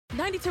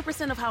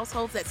92% of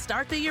households that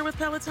start the year with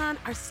Peloton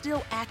are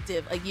still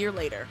active a year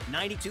later.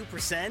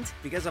 92%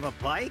 because of a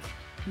bike?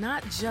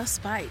 Not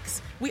just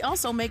bikes. We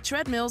also make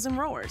treadmills and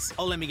rowers.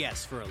 Oh, let me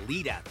guess, for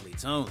elite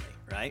athletes only,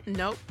 right?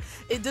 Nope.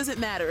 It doesn't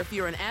matter if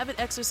you're an avid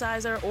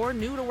exerciser or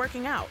new to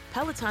working out.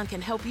 Peloton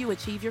can help you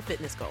achieve your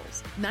fitness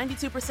goals.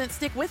 92%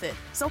 stick with it.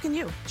 So can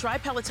you. Try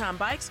Peloton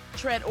bikes,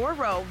 tread, or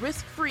row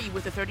risk-free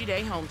with a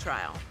 30-day home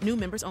trial. New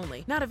members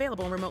only. Not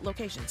available in remote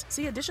locations.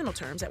 See additional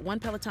terms at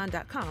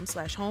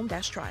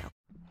onepeloton.com/home-trial.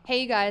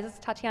 Hey you guys, it's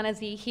Tatiana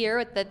Z here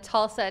with the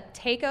Tulsa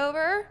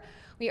Takeover.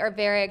 We are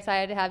very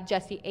excited to have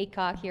Jesse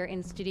Aycock here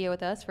in studio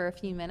with us for a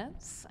few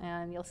minutes,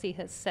 and you'll see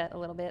his set a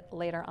little bit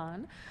later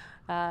on.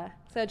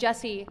 So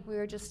Jesse, we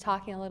were just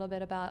talking a little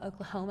bit about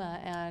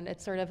Oklahoma and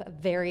its sort of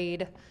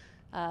varied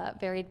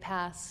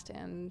past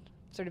and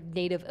sort of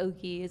native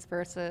Okies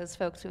versus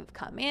folks who've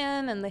come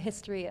in, and the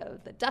history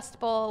of the Dust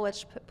Bowl,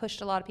 which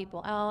pushed a lot of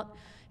people out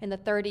in the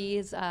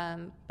 30s,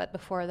 but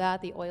before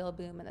that, the oil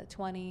boom in the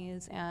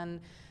 20s, and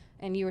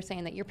you were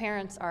saying that your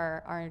parents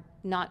are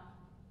not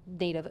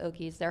native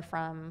Okies. They're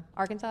from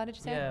Arkansas, did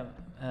you say?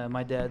 Yeah,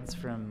 my dad's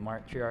from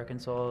Marktree,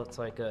 Arkansas.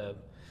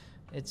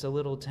 It's a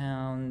little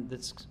town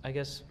that's, I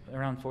guess,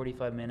 around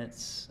 45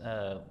 minutes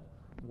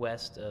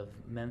west of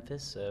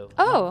Memphis, so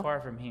not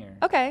far from here.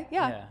 Okay,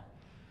 yeah.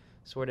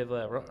 Sort of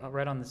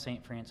right on the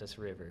St. Francis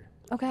River.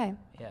 Okay.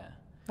 Yeah.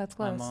 That's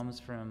close. My mom's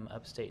from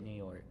upstate New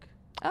York.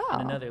 Oh.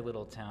 In another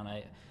little town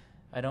I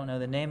don't know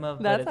the name of,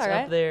 That's but it's all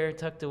right. up there,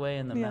 tucked away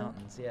in the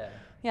mountains,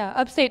 Yeah,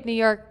 upstate New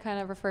York kind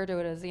of refer to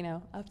it as,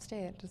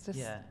 upstate. It's just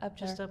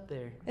up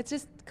there. It's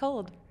just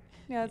cold.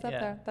 Yeah, it's up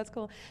there. That's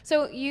cool.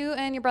 So you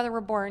and your brother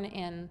were born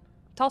in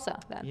Tulsa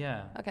then?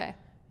 Yeah. Okay.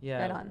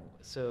 Yeah. Right on.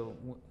 So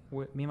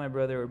me and my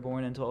brother were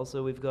born in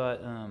Tulsa. We've got,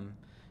 and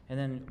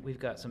then we've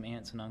got some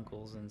aunts and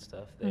uncles and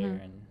stuff there,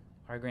 and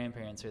our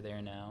grandparents are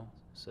there now.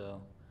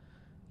 So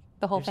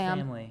the whole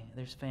family.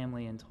 There's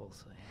family in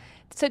Tulsa. Yeah.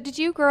 So did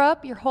you grow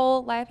up your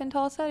whole life in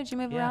Tulsa? Did you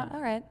move around?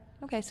 All right.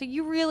 Okay. So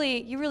you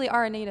really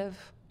are a native.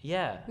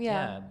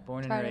 Yeah.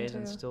 Born and raised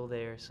and still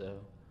there. So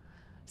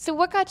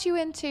what got you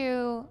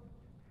into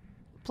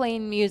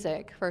playing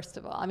music, first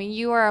of all? I mean,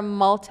 you are a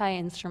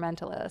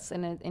multi-instrumentalist,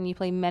 and you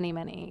play many,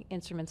 many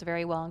instruments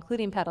very well,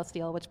 including pedal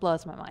steel, which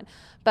blows my mind.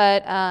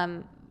 But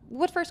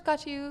what first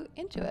got you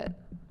into it?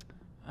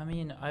 I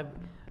mean, I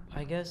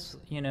guess,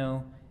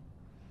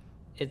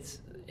 it's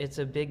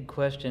a big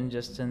question,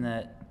 just in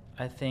that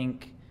I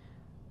think,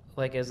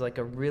 as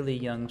a really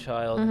young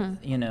child,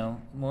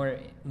 more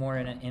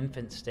in an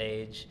infant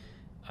stage,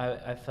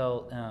 I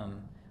felt,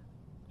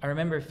 I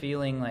remember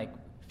feeling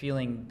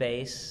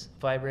bass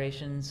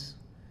vibrations.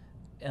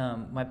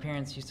 My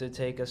parents used to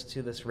take us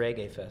to this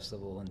reggae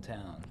festival in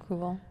town.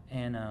 Cool.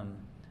 And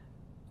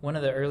one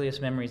of the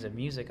earliest memories of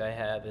music I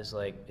have is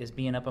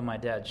being up on my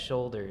dad's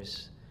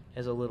shoulders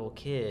as a little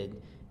kid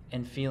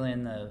and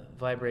feeling the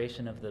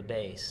vibration of the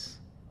bass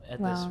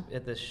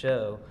at this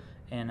show,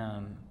 and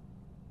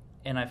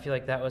I feel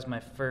like that was my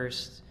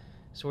first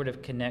sort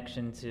of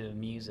connection to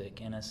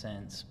music in a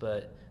sense,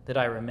 but that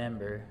I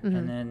remember.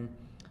 And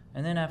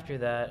then after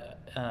that,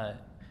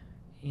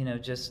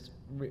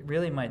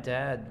 really my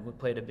dad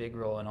played a big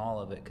role in all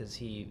of it, because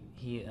he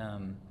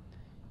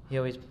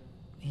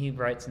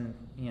writes, and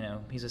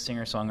he's a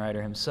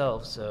singer-songwriter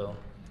himself, so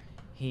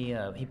he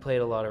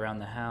played a lot around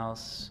the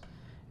house,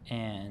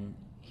 and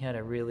he had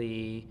a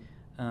really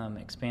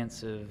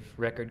expansive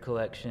record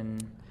collection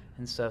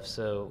and stuff,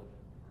 so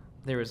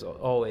there was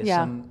always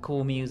some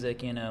cool music,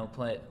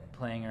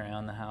 playing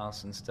around the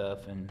house and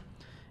stuff, and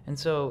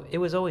so it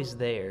was always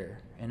there,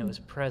 and it was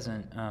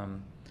present,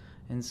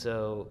 and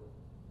so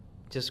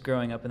just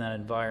growing up in that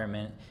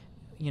environment,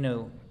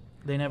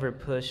 they never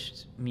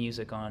pushed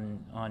music on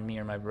me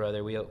or my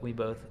brother. We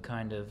both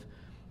kind of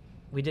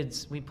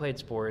we played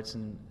sports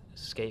and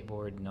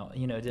skateboard and all,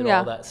 did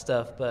all that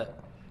stuff,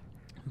 but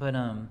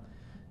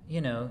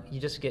you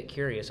just get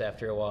curious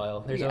after a while.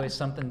 There's always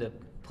something to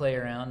play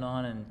around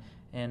on,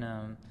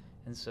 and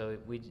so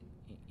we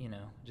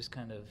just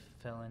kind of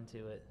fell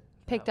into it.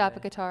 Picked up a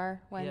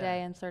guitar one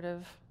day and sort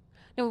of.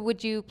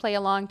 Would you play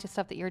along to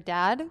stuff that your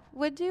dad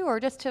would do, or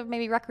just to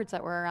maybe records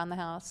that were around the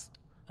house,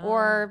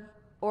 or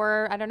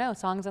I don't know,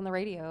 songs on the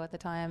radio at the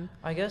time?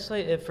 I guess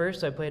at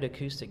first I played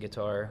acoustic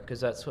guitar because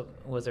that's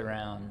what was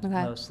around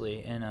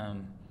mostly, and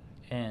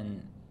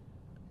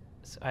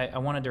I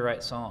wanted to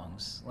write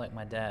songs like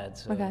my dad,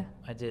 so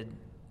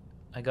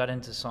I got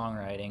into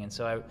songwriting, and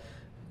so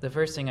the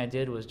first thing I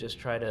did was just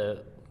try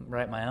to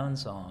write my own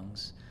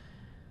songs,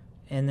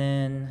 and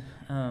then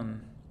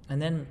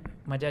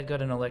my dad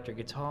got an electric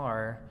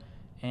guitar,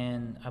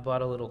 and I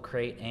bought a little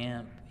crate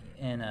amp,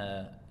 and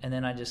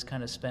then I just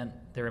kind of spent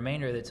the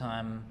remainder of the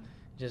time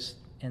just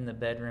in the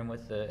bedroom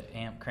with the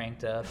amp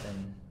cranked up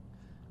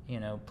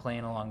and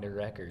playing along to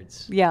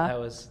records. Yeah,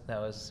 that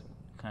was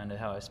kind of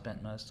how I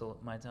spent most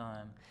of my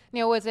time.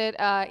 Was it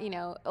a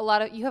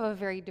lot of, you have a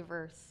very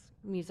diverse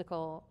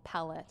musical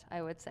palette,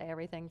 I would say,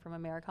 everything from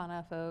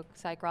Americana, folk,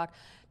 psych rock.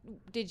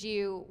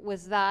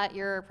 Was that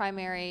your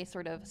primary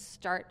sort of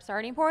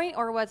starting point,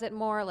 or was it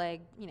more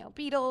like,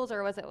 Beatles,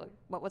 or was it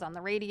what was on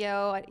the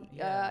radio,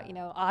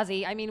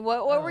 Ozzy? I mean,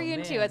 what were you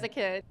into as a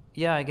kid?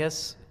 Yeah, I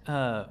guess,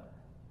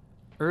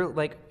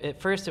 like at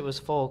first it was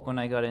folk when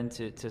I got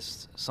into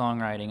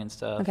songwriting and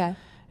stuff. Okay.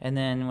 And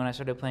then when I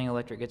started playing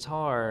electric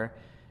guitar,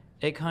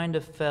 it kind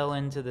of fell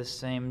into the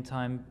same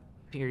time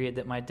period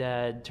that my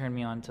dad turned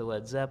me on to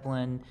Led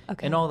Zeppelin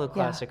and all the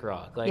classic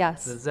rock. Like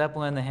the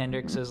Zeppelin, the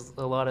Hendrixes,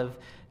 a lot of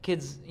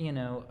kids,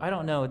 I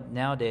don't know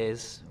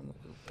nowadays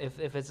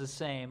if it's the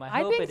same. I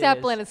hope think it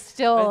Zeppelin is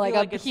still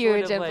like a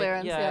huge sort of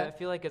influence. I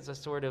feel like it's a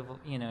sort of,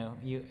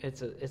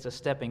 it's a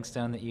stepping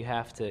stone that you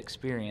have to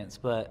experience.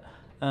 But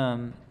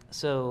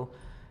so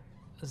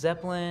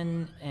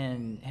Zeppelin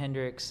and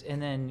Hendrix,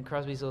 and then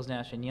Crosby, Stills,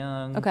 Nash and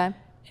Young. Okay.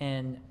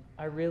 And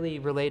I really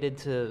related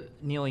to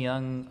Neil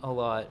Young a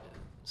lot,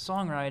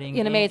 songwriting.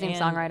 An amazing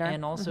songwriter.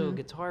 And also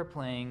guitar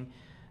playing,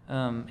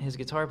 his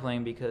guitar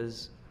playing,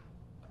 because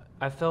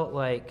I felt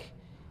like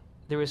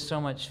there was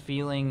so much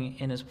feeling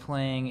in his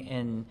playing,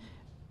 and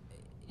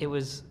it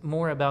was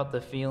more about the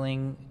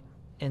feeling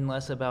and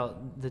less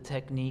about the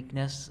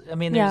techniqueness. I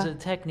mean, there's a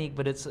technique,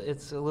 but it's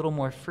a little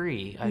more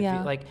free. I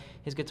feel like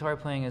his guitar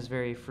playing is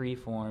very free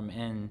form,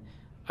 and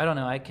I don't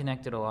know, I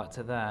connected a lot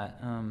to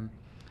that.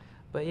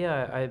 But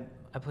yeah,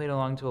 I played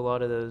along to a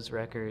lot of those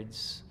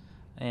records,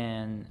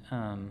 and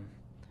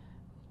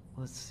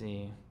let's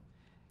see.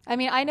 I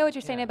mean, I know what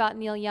you're saying about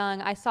Neil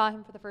Young. I saw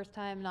him for the first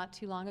time not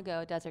too long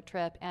ago, Desert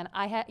Trip, and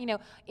I had,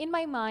 in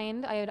my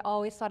mind, I had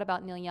always thought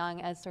about Neil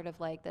Young as sort of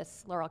like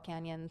this Laurel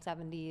Canyon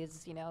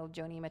 70s,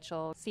 Joni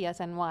Mitchell,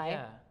 CSNY.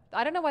 Yeah.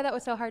 I don't know why that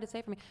was so hard to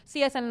say for me.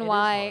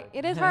 CSNY.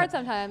 It is hard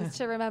sometimes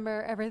to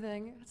remember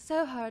everything. It's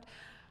so hard.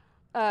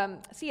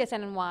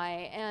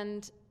 CSNY,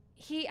 and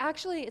he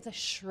actually is a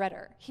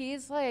shredder.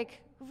 He's like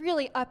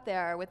really up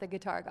there with the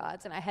guitar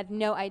gods, and I had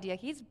no idea.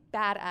 He's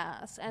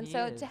badass, and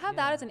to have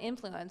that as an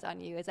influence on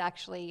you is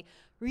actually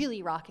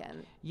really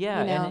rockin'.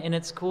 Yeah, and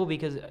it's cool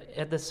because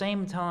at the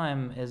same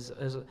time as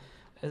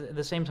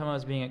the same time I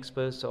was being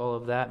exposed to all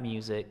of that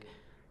music,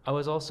 I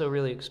was also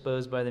really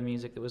exposed by the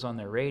music that was on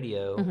the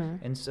radio,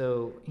 and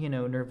so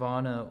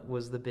Nirvana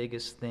was the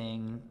biggest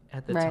thing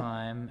at the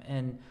time,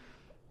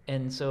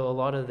 and so a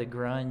lot of the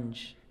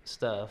grunge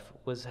stuff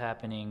was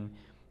happening.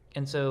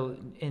 And so,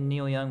 and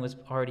Neil Young was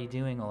already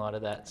doing a lot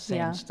of that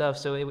same stuff.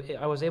 So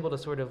I was able to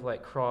sort of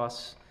like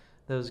cross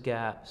those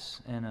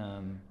gaps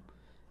and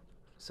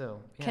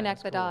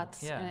connect the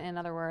dots. Yeah. In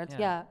other words,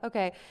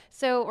 Okay,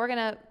 so we're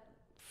gonna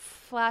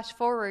flash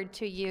forward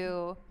to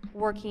you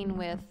working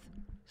with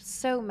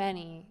so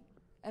many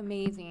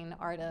amazing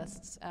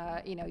artists.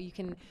 You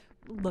can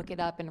look it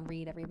up and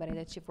read everybody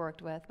that you've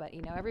worked with, but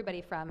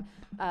everybody from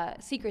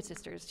Secret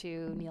Sisters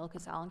to Neil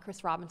Cassell and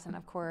Chris Robinson,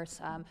 of course.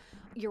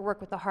 Your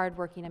work with the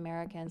Hardworking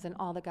Americans and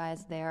all the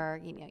guys there.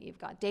 You've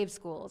got Dave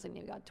Schools and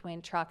you've got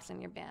Dwayne Trucks in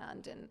your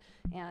band,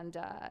 and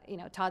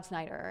Todd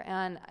Snyder,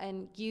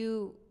 and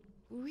you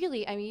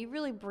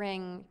really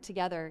bring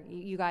together,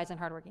 you guys in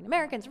Hardworking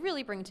Americans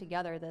really bring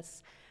together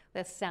this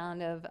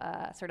sound of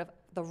sort of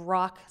the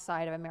rock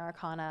side of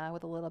Americana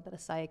with a little bit of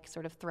psych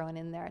sort of thrown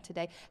in there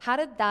today. How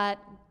did that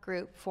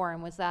group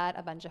form? Was that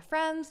a bunch of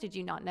friends? Did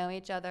you not know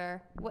each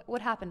other?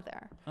 What happened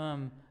there?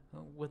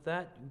 With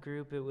that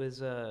group, it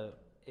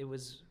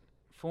was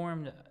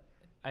formed.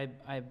 I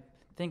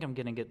think I'm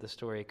gonna get the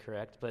story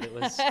correct, but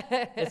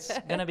it's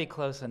gonna be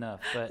close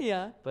enough. But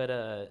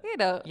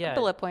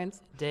bullet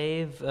points.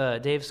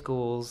 Dave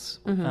Schools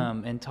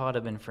and Todd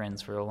have been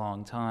friends for a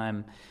long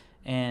time.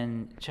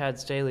 And Chad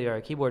Staley,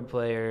 our keyboard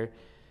player,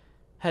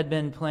 had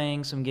been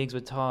playing some gigs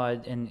with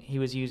Todd, and he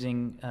was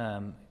using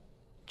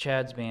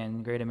Chad's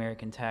band, Great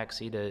American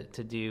Taxi,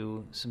 to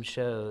do some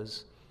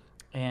shows,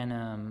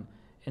 and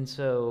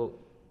so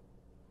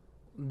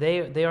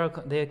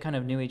they kind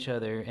of knew each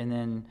other, and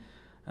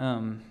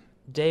then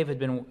Dave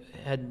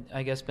had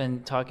I guess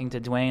been talking to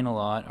Dwayne a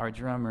lot, our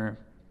drummer,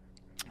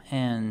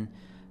 and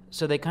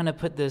so they kind of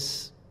put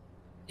this.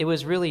 It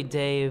was really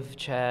Dave,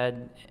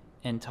 Chad,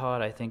 and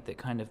Todd, I think, that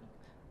kind of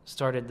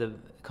started the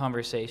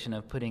conversation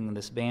of putting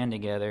this band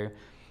together.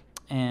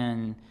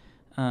 And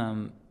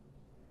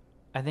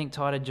I think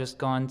Todd had just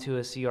gone to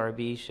a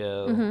CRB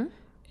show,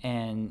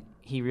 and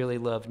he really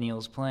loved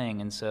Neil's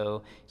playing, and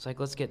so he's like,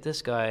 let's get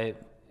this guy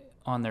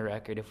on the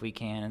record if we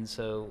can. And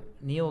so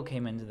Neil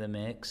came into the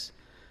mix,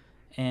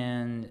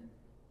 and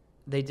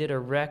they did a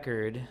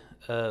record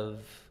of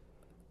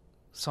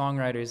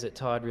songwriters that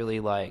Todd really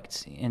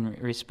liked and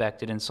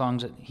respected, and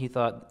songs that he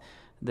thought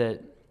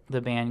that the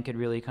band could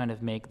really kind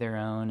of make their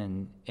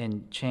own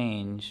and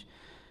change.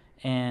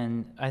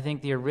 And I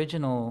think the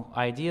original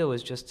idea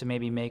was just to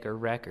maybe make a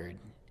record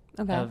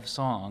of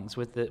songs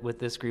with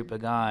this group of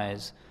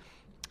guys.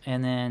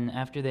 And then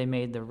after they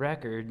made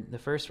the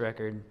first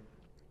record,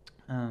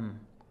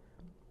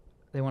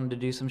 they wanted to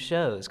do some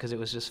shows because it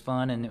was just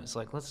fun, and it was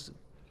like, let's,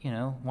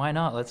 why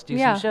not? Let's do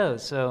some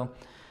shows. So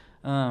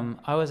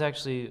I was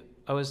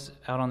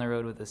out on the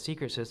road with the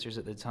Secret Sisters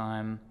at the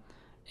time,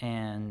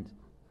 and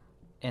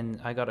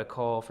I got a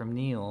call from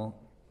Neil,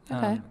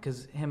 Okay.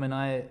 because him and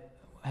I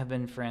have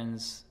been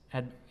friends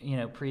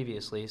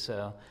previously.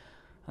 So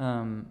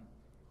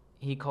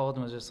he called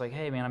and was just like,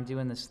 "Hey man, I'm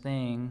doing this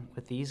thing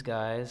with these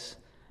guys,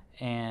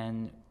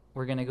 and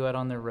we're gonna go out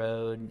on the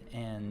road,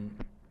 and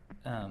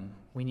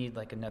we need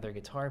like another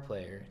guitar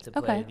player to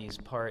play these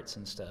parts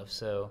and stuff."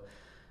 So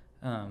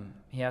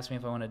he asked me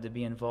if I wanted to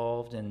be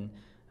involved, and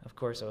of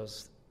course I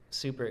was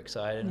super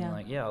excited. Yeah. And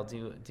like, yeah, I'll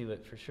do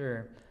it for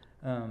sure.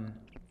 And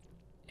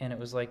it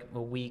was like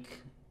a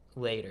week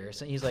later.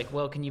 So he's like,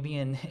 "Well, can you be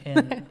in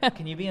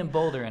can you be in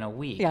Boulder in a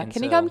week?" Yeah, and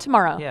can you come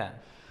tomorrow? Yeah.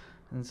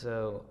 And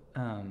so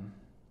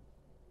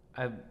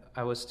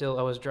I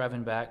was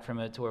driving back from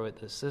a tour with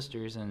the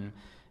sisters, and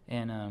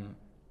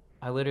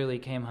I literally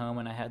came home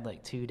and I had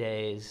like 2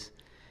 days,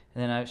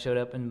 and then I showed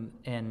up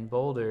in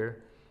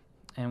Boulder,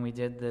 and we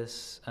did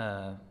this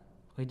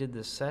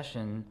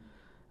session,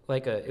 I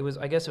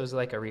guess it was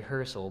like a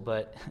rehearsal,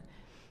 but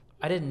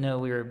I didn't know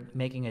we were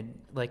making a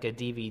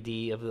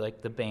DVD of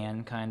like the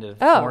band kind of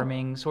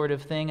forming sort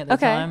of thing at the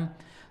time.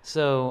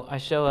 So I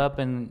show up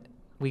and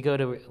we go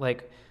to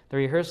like the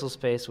rehearsal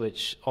space,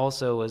 which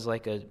also was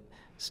like a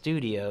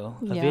studio,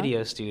 a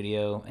video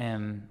studio,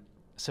 and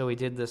so we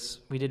did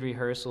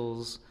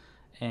rehearsals,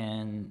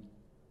 and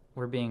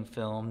we're being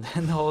filmed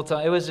and the whole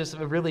time. It was just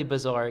a really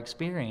bizarre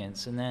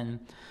experience. And then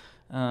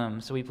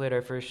so we played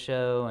our first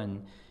show,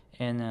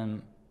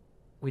 and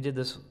we did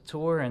this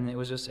tour, and it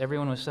was just,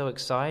 everyone was so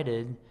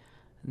excited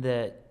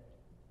that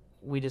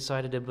we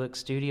decided to book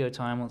studio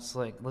time.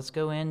 Let's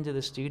go into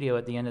the studio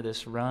at the end of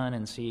this run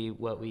and see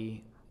what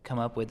we come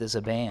up with as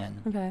a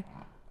band. Okay.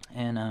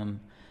 And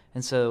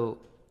so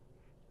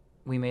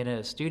we made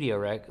a studio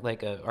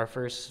our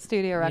first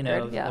studio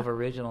record, of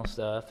original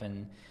stuff,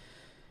 and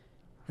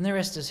the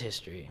rest is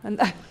history.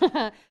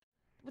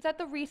 Was that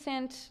the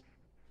recent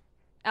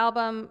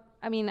album?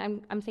 I mean,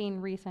 I'm saying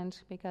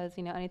recent because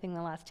anything in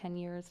the last 10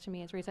 years to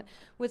me is recent.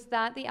 Was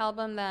that the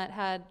album that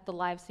had the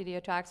live studio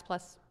tracks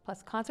plus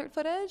concert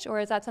footage, or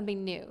is that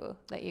something new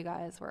that you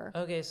guys were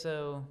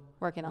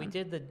working on? We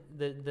did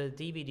the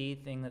DVD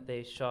thing that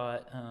they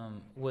shot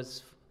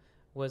was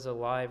a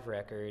live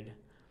record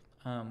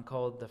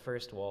called The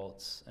First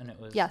Waltz, and it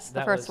was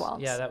The First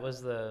Waltz. Yeah, that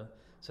was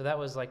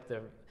like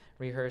the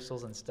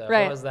rehearsals and stuff.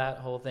 Right. That was that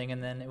whole thing,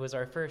 and then it was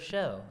our first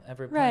show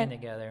ever playing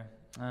together.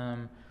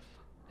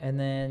 And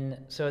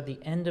then, so at the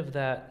end of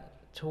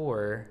that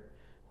tour,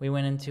 we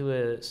went into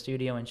a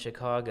studio in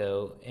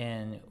Chicago,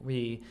 and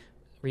we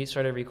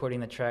started recording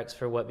the tracks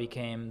for what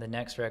became the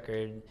next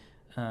record,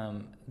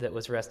 that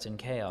was Rest in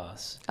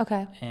Chaos.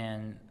 Okay.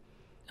 And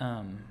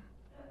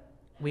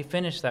we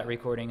finished that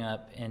recording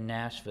up in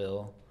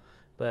Nashville,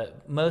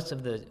 but most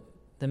of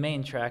the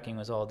main tracking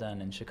was all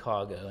done in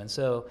Chicago. And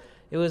so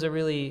it was a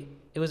really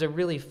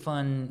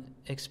fun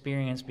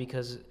experience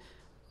because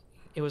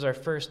it was our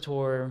first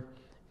tour,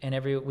 and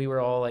we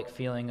were all like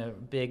feeling a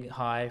big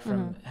high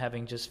from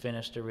having just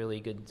finished a really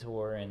good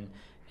tour, and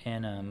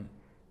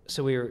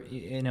so we were,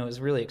 it was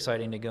really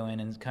exciting to go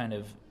in and kind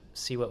of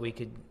see what we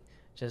could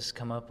just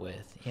come up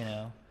with,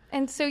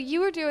 And so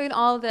you were doing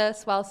all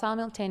this while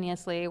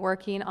simultaneously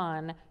working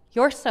on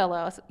your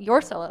solo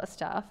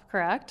stuff,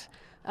 correct?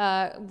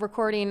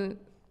 Recording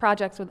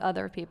projects with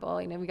other people.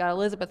 We got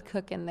Elizabeth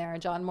Cook in there,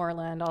 John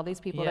Moreland, all these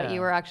people that you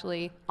were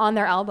actually on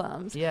their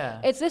albums. Yeah.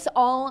 Is this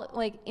all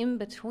like in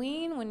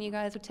between when you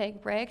guys would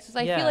take breaks? 'Cause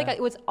I feel like it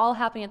was all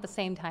happening at the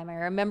same time. I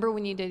remember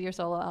when you did your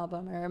solo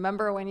album. I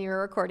remember when you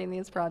were recording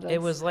these projects.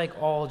 It was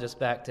like all just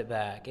back to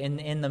back, and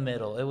in the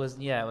middle, it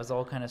was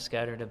all kind of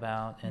scattered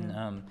about,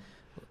 and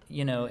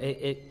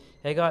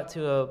it got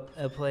to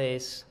a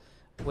place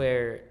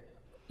where,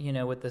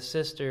 with the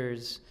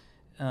sisters,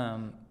 I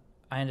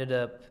ended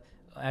up.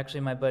 Actually,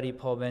 my buddy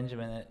Paul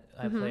Benjamin that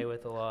I play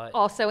with a lot.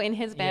 Also in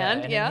his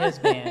band, in his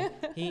band,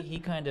 he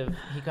kind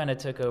of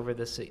took over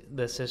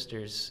the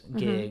sisters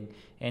gig,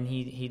 and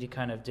he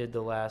kind of did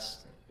the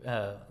last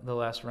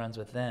runs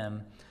with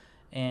them,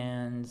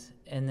 and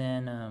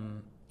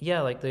then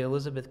like the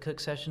Elizabeth Cook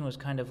session was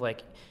kind of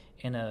like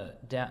in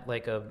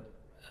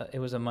it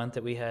was a month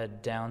that we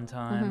had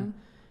downtime,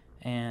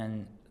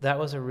 and that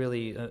was a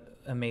really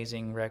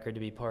amazing record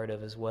to be part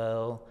of as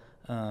well.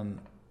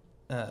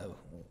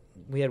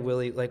 We had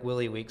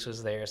Willie Weeks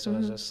was there, so I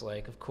was just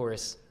like, of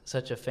course,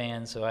 such a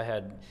fan. So I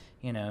had,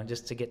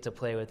 just to get to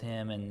play with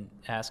him and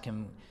ask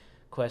him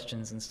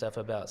questions and stuff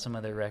about some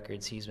of the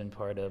records he's been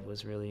part of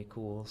was really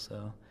cool.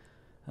 So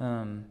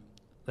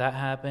that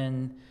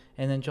happened.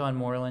 And then John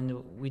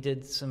Moreland, we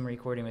did some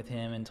recording with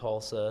him in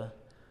Tulsa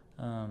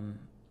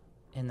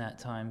in that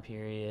time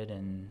period.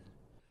 And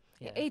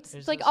yeah,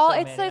 it's like all,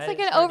 it's like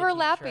an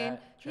overlapping.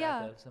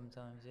 Track of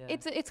sometimes, yeah.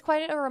 It's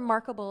quite a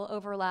remarkable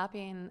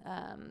overlapping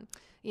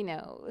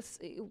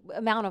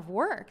amount of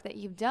work that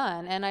you've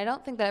done. And I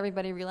don't think that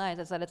everybody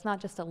realizes that it's not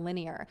just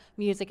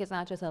music is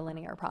not just a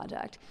linear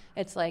project.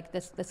 It's like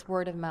this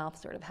word of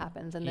mouth sort of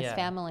happens, and this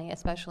family,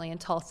 especially in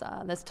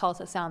Tulsa, this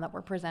Tulsa sound that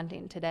we're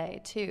presenting today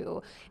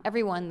too.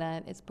 Everyone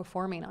that is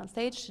performing on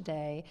stage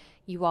today,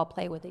 you all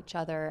play with each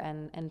other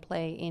and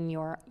play in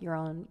your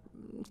own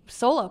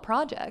solo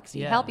projects.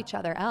 You help each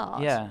other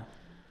out. Yeah.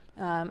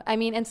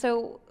 And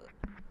so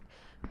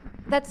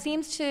that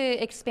seems to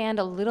expand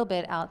a little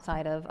bit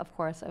outside of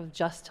course, of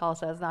just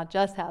Tulsa. It's not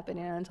just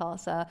happening in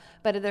Tulsa,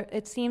 but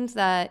it seems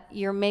that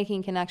you're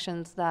making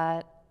connections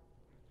that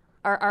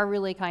are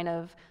really kind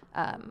of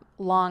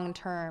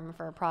long-term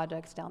for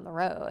projects down the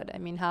road. I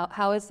mean,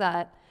 how is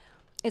that?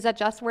 Is that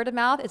just word of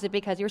mouth? Is it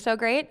because you're so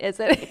great? Is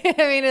it?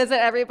 Is it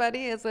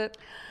everybody? Is it?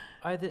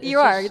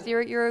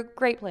 You're a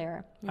great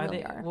player. You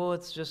really are. Well,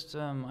 it's just,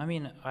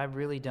 I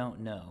really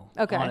don't know,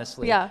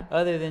 honestly. Yeah.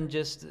 Other than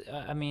just,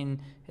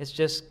 it's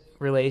just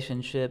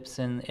relationships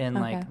and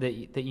like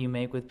that you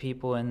make with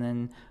people. And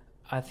then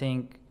I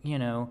think,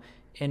 and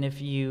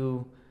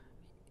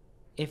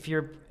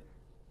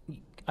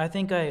I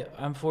think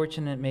I'm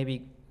fortunate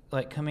maybe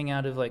like coming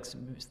out of like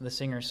the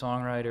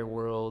singer-songwriter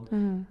world,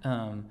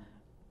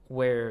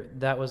 where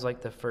that was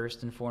like the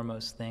first and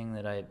foremost thing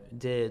that I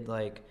did,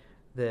 like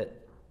that.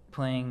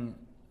 Playing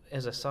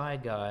as a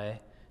side guy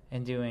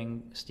and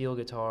doing steel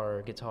guitar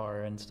or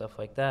guitar and stuff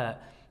like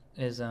that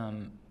is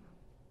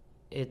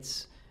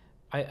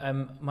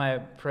my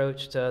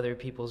approach to other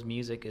people's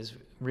music is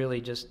really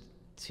just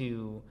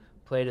to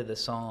play to the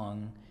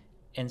song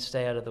and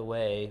stay out of the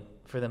way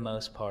for the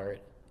most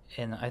part.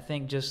 And I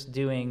think just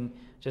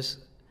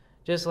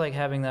like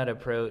having that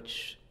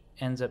approach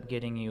ends up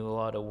getting you a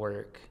lot of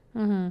work,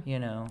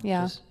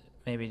 just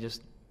maybe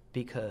just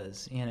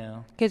because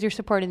you're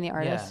supporting the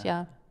artist.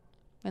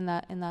 In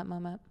that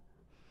moment.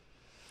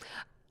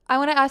 I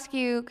want to ask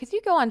you, because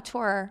you go on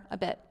tour a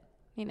bit,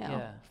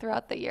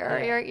 throughout the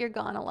year. You're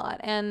gone a lot,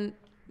 and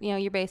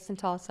you're based in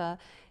Tulsa.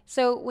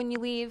 So when you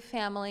leave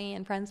family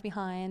and friends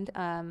behind,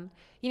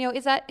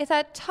 is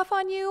that tough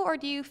on you, or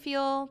do you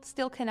feel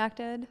still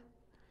connected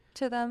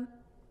to them?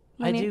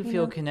 I do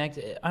feel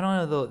connected. I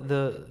don't know.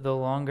 The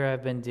longer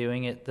I've been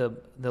doing it,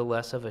 the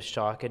less of a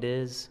shock it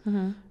is,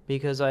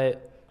 because I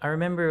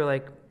remember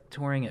like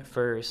touring at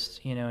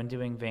first, and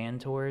doing van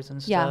tours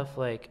and stuff,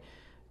 like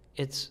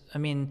that's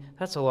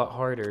a lot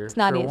harder. It's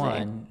not easy.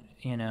 One,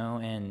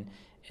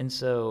 and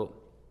so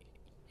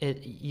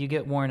you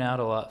get worn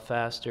out a lot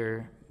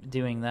faster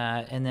doing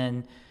that. And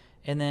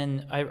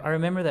then I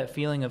remember that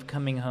feeling of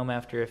coming home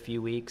after a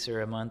few weeks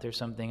or a month or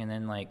something, and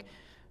then like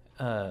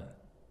the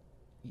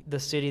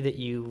city that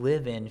you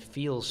live in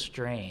feels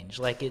strange,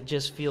 like it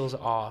just feels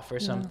off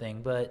or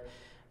something. But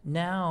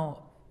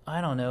now, I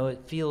don't know,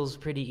 it feels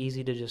pretty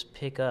easy to just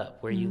pick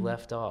up where you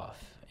left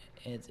off.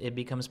 It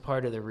becomes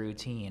part of the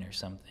routine or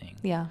something.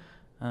 Yeah.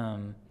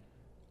 And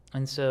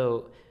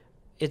so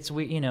it's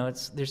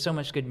there's so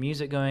much good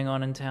music going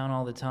on in town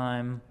all the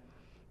time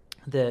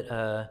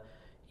that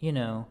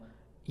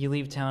you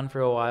leave town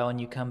for a while and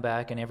you come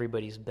back and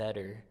everybody's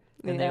better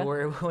than they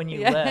were when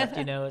you left.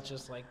 It's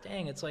just like,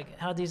 dang, it's like,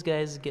 how'd these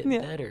guys get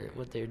better at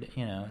what they're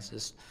it's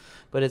just,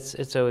 but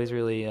it's always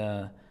really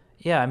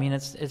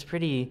it's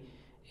pretty.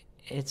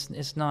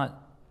 It's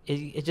not.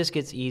 It just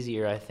gets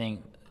easier, I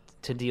think,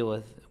 to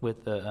deal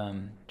with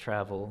the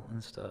travel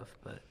and stuff.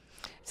 But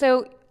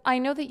so I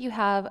know that you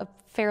have a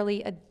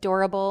fairly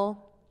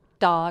adorable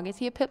dog. Is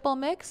he a pit bull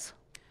mix?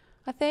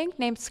 I think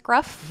named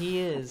Scruff. He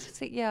is.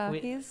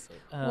 He's.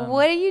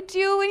 What do you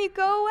do when you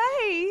go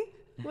away?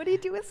 What do you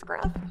do with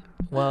Scruff?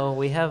 Well,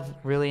 we have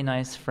really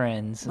nice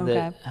friends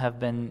that have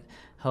been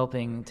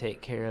helping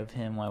take care of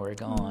him while we're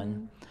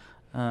gone.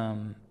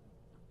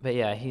 But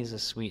yeah, he's a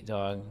sweet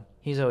dog.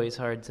 He's always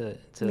hard to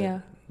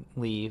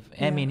leave.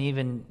 I mean,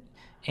 even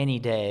any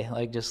day,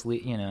 like just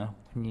when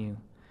you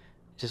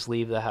just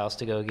leave the house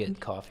to go get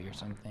coffee or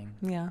something.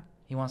 Yeah.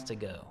 He wants to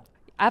go.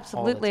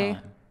 Absolutely. All the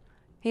time.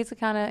 He's the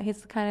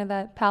kind of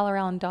that pal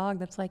around dog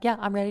that's like, yeah,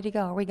 I'm ready to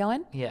go. Are we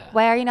going? Yeah.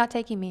 Why are you not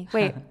taking me?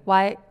 Wait,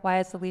 why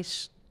is the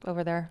leash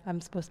over there?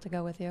 I'm supposed to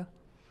go with you.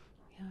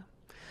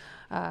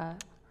 Yeah.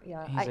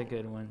 He's a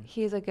good one.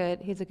 He's a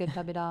good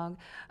puppy dog.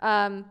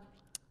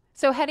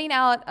 So heading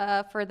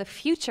out for the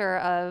future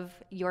of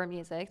your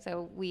music,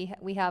 so we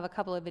have a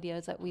couple of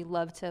videos that we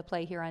love to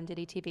play here on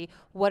Diddy TV.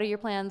 What are your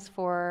plans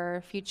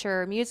for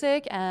future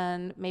music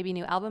and maybe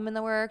new album in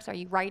the works? Are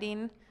you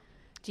writing?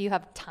 Do you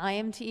have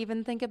time to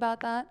even think about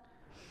that?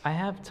 I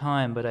have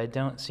time, but I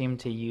don't seem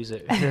to use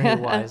it very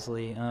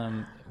wisely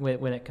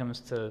when it comes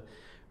to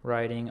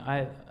writing.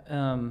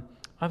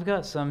 I've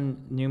got some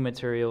new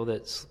material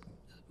that's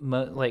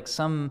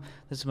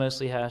that's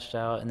mostly hashed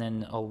out, and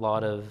then a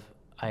lot of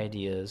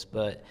ideas.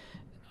 But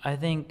I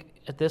think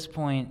at this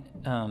point,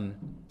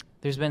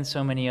 there's been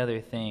so many other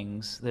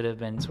things that have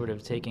been sort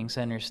of taking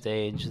center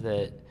stage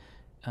that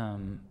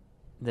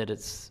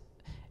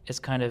it's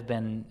kind of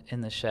been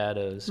in the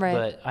shadows. Right.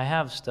 But I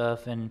have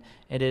stuff, and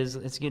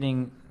it's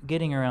getting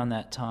around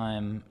that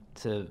time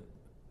to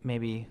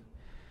maybe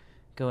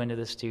go into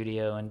the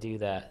studio and do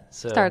that.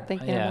 So Start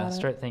thinking about it.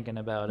 Start thinking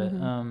about it.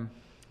 Mm-hmm.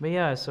 But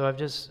yeah, so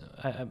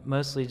I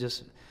mostly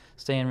just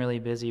staying really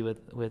busy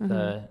with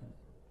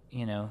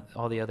you know,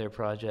 all the other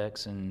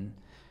projects and,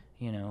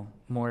 you know,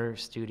 more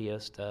studio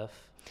stuff.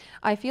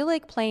 I feel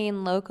like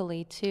playing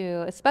locally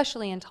too,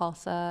 especially in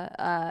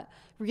Tulsa,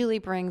 really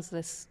brings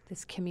this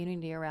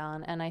community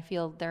around, and I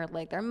feel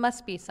there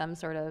must be some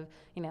sort of,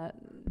 you know,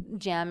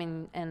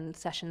 jamming and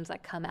sessions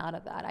that come out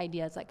of that,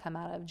 ideas that come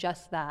out of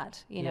just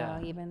that, you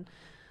know, even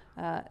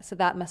so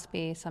that must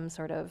be some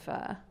sort of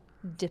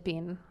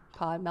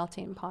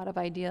melting pot of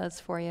ideas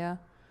for you.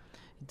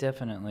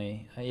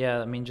 Definitely.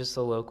 Yeah, I mean, just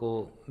the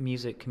local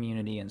music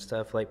community and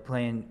stuff, like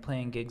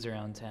playing gigs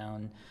around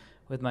town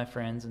with my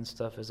friends and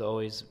stuff it's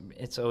always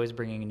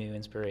bringing new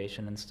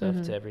inspiration and stuff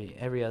to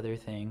every other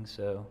thing.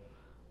 So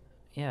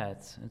yeah,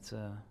 it's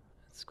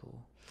cool.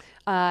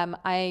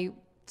 I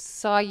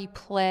saw you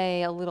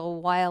play a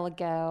little while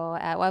ago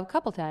a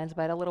couple times,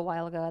 but a little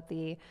while ago at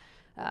the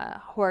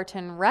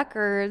Horton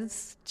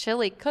Records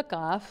Chili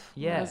Cook-Off.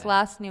 Yeah. It was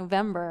last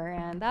November,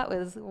 and that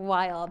was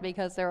wild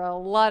because there were a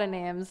lot of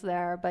names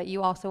there, but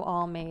you also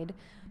all made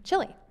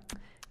chili.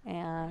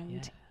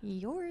 And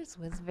yours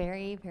was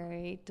very,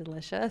 very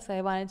delicious.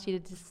 I wanted you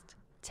to just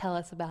tell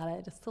us about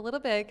it just a little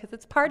bit because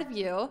it's part of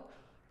you.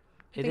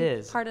 It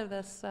is. Part of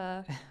this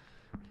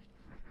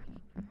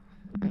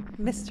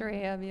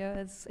mystery of you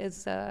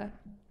is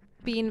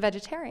being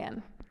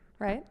vegetarian,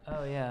 right?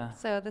 Oh, yeah.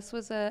 So this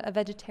was a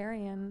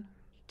vegetarian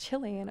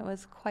chili, and it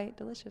was quite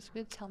delicious. Would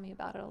you tell me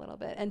about it a little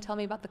bit, and tell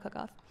me about the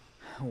cook-off?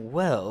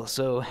 Well,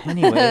 so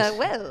anyways,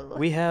 Well.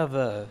 we have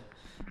the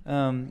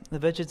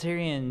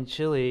vegetarian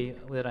chili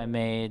that I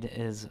made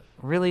is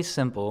really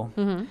simple.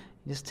 Mm-hmm. You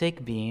just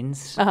take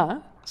beans,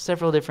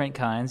 several different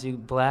kinds.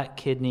 Black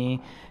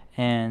kidney,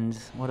 and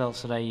what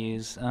else did I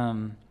use?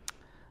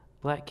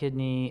 Black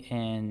kidney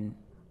and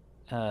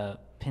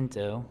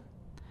pinto,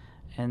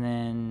 and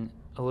then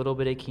a little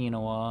bit of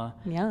quinoa.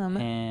 Yum.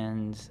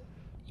 And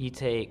you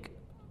take,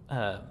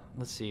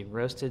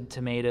 roasted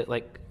tomatoes,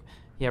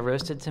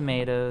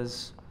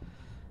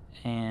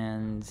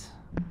 and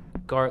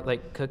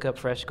cook up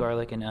fresh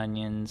garlic and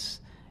onions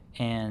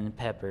and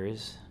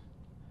peppers.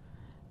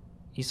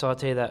 You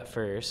saute that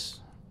first,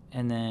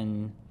 and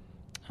then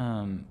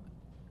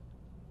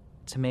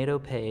tomato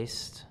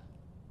paste.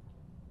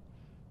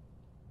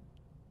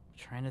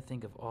 Trying to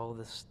think of all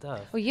this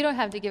stuff. Well, you don't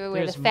have to give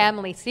away the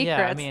family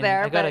secrets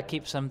there. I gotta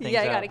keep some things.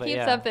 Yeah, you gotta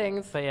keep some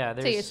things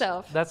to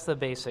yourself. That's the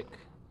basic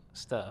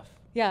stuff.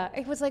 Yeah,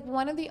 it was like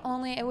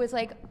it was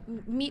like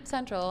Meat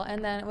Central,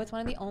 and then it was one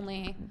of the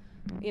only,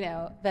 you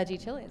know,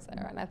 veggie chilies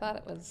there, and I thought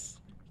it was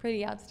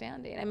pretty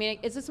outstanding. I mean,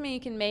 is this something you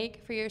can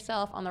make for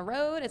yourself on the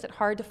road? Is it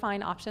hard to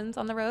find options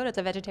on the road as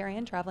a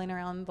vegetarian traveling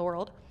around the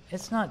world?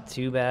 It's not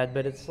too bad,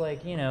 but it's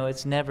like, you know,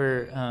 it's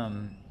never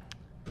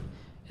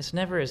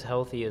as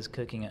healthy as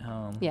cooking at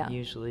home. Yeah.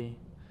 Usually,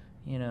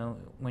 you know,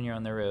 when you're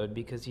on the road,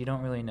 because you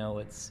don't really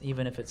know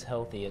even if it's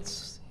healthy,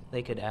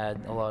 they could add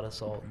a lot of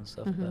salt and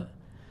stuff. Mm-hmm.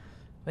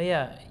 But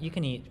yeah, you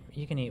can eat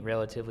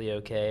relatively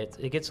okay.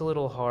 It gets a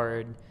little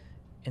hard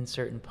in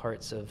certain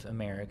parts of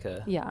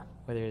America. Yeah.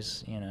 Where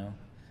there's, you know,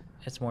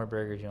 it's more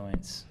burger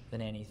joints than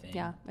anything.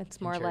 Yeah,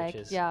 it's more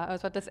churches. I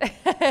was about to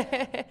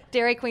say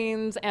Dairy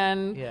Queens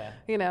and,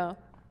 you know,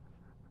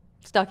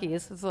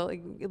 Stuckies. So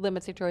it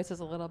limits your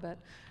choices a little bit.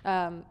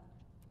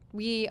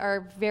 We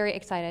are very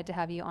excited to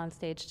have you on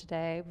stage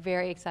today.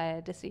 Very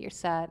excited to see your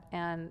set,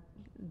 and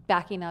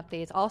backing up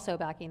the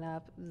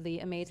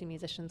amazing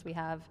musicians we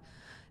have.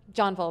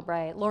 John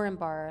Fulbright, Lauren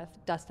Barth,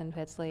 Dustin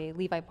Pitsley,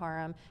 Levi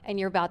Parham, and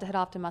you're about to head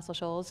off to Muscle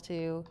Shoals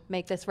to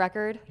make this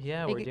record.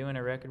 Yeah, we're doing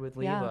a record with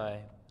Levi.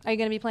 Are you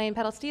going to be playing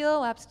pedal steel,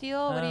 lap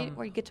steel,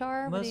 or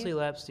guitar? Mostly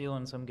lap steel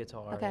and some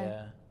guitar.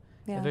 Okay.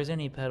 Yeah. If there's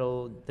any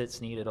pedal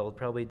that's needed, I'll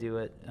probably do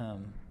it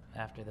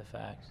after the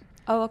fact.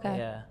 Oh, okay.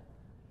 Yeah.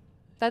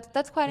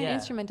 That's quite an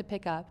instrument to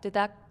pick up. Did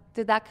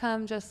that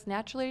come just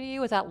naturally to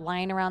you? Was that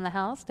lying around the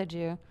house? Did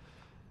you?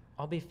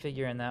 I'll be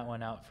figuring that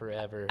one out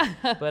forever.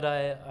 But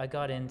I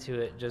got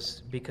into it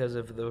just because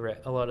of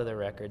a lot of the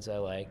records I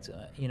liked.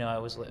 You know, I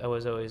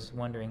was always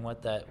wondering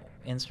what that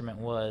instrument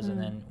was,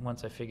 and then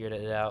once I figured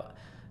it out,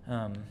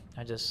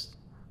 I just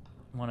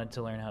wanted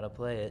to learn how to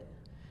play it.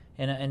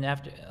 And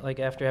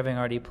after having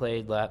already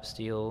played lap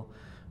steel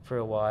for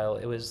a while,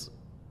 it was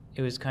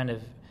kind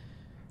of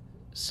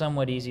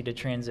somewhat easy to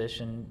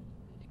transition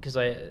because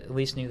I at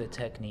least knew the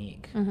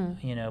technique,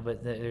 you know.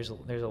 But there's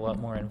a lot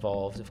more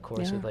involved, of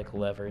course, with like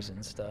levers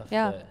and stuff.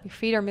 Yeah, but, your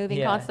feet are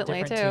moving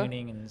constantly different too.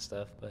 Tuning and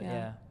stuff. But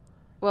yeah.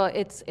 Well,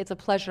 it's a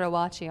pleasure to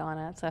watch you on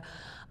it. So,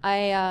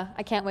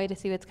 I can't wait to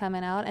see what's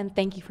coming out. And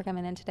thank you for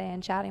coming in today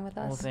and chatting with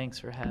us. Well, thanks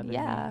for having me.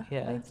 Yeah.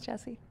 Thanks,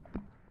 Jesse.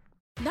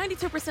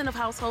 92% of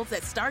households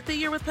that start the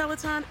year with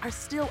Peloton are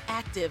still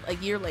active a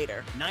year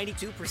later.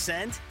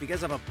 92%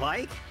 because of a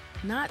bike?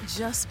 Not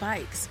just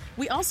bikes.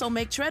 We also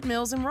make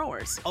treadmills and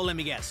rowers. Oh, let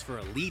me guess, for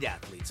elite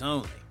athletes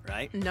only,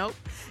 right? Nope.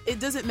 It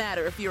doesn't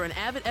matter if you're an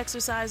avid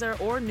exerciser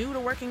or new to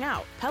working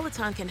out.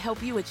 Peloton can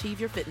help you achieve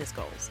your fitness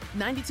goals.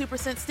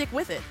 92% stick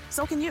with it.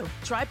 So can you.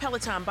 Try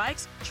Peloton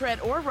bikes, tread,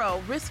 or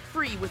row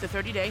risk-free with a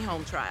 30-day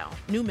home trial.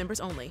 New members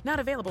only. Not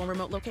available in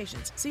remote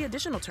locations. See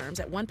additional terms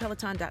at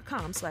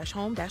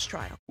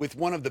onepeloton.com/home-trial. With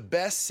one of the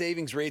best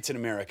savings rates in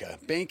America,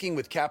 banking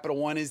with Capital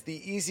One is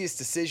the easiest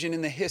decision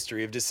in the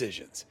history of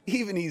decisions.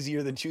 Even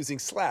easier than choosing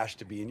Slash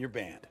to be in your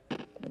band.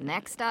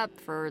 Next up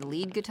for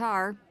lead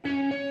guitar.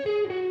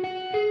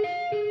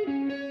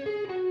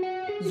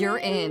 You're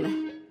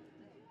in.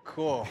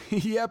 Cool.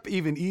 Yep,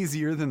 even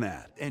easier than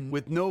that. And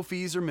with no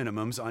fees or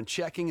minimums on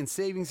checking and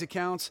savings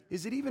accounts,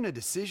 is it even a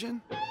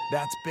decision?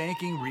 That's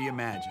banking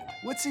reimagined.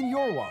 What's in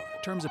your wallet?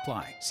 Terms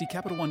apply. See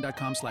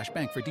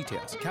CapitalOne.com/bank for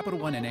details. Capital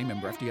One N.A.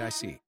 member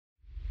FDIC.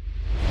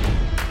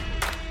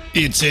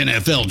 It's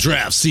NFL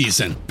draft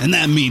season, and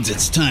that means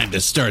it's time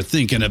to start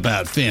thinking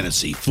about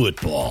fantasy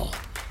football.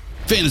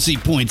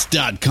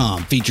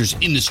 FantasyPoints.com features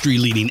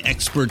industry-leading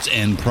experts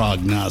and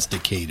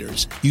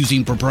prognosticators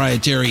using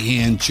proprietary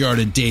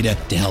hand-charted data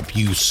to help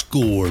you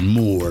score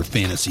more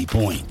fantasy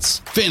points.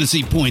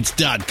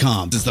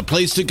 FantasyPoints.com is the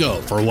place to go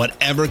for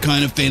whatever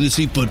kind of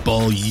fantasy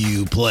football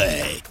you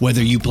play.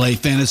 Whether you play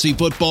fantasy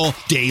football,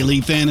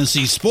 daily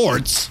fantasy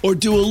sports, or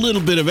do a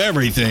little bit of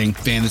everything,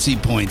 Fantasy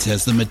Points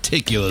has the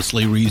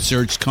meticulously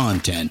researched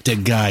content to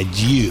guide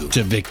you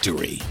to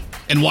victory.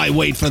 And why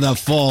wait for the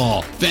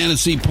fall?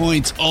 Fantasy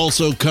Points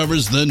also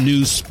covers the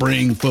new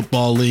spring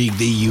football league,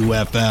 the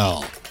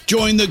UFL.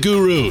 Join the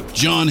guru,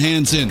 John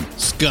Hansen,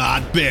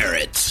 Scott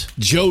Barrett,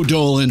 Joe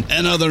Dolan,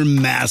 and other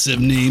massive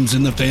names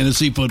in the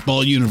fantasy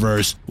football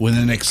universe with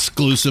an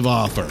exclusive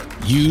offer.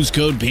 Use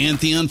code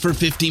Pantheon for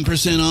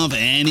 15% off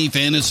any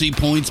Fantasy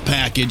Points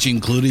package,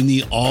 including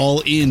the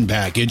all-in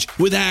package,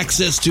 with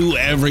access to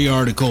every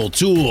article,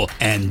 tool,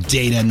 and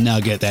data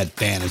nugget that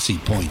Fantasy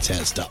Points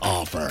has to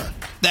offer.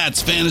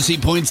 That's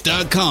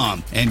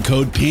FantasyPoints.com and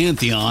code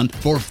Pantheon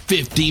for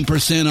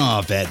 15%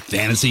 off at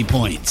Fantasy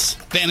Points.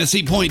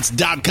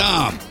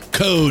 FantasyPoints.com,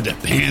 code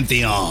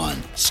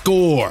Pantheon.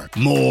 Score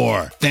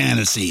more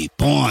fantasy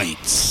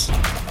points.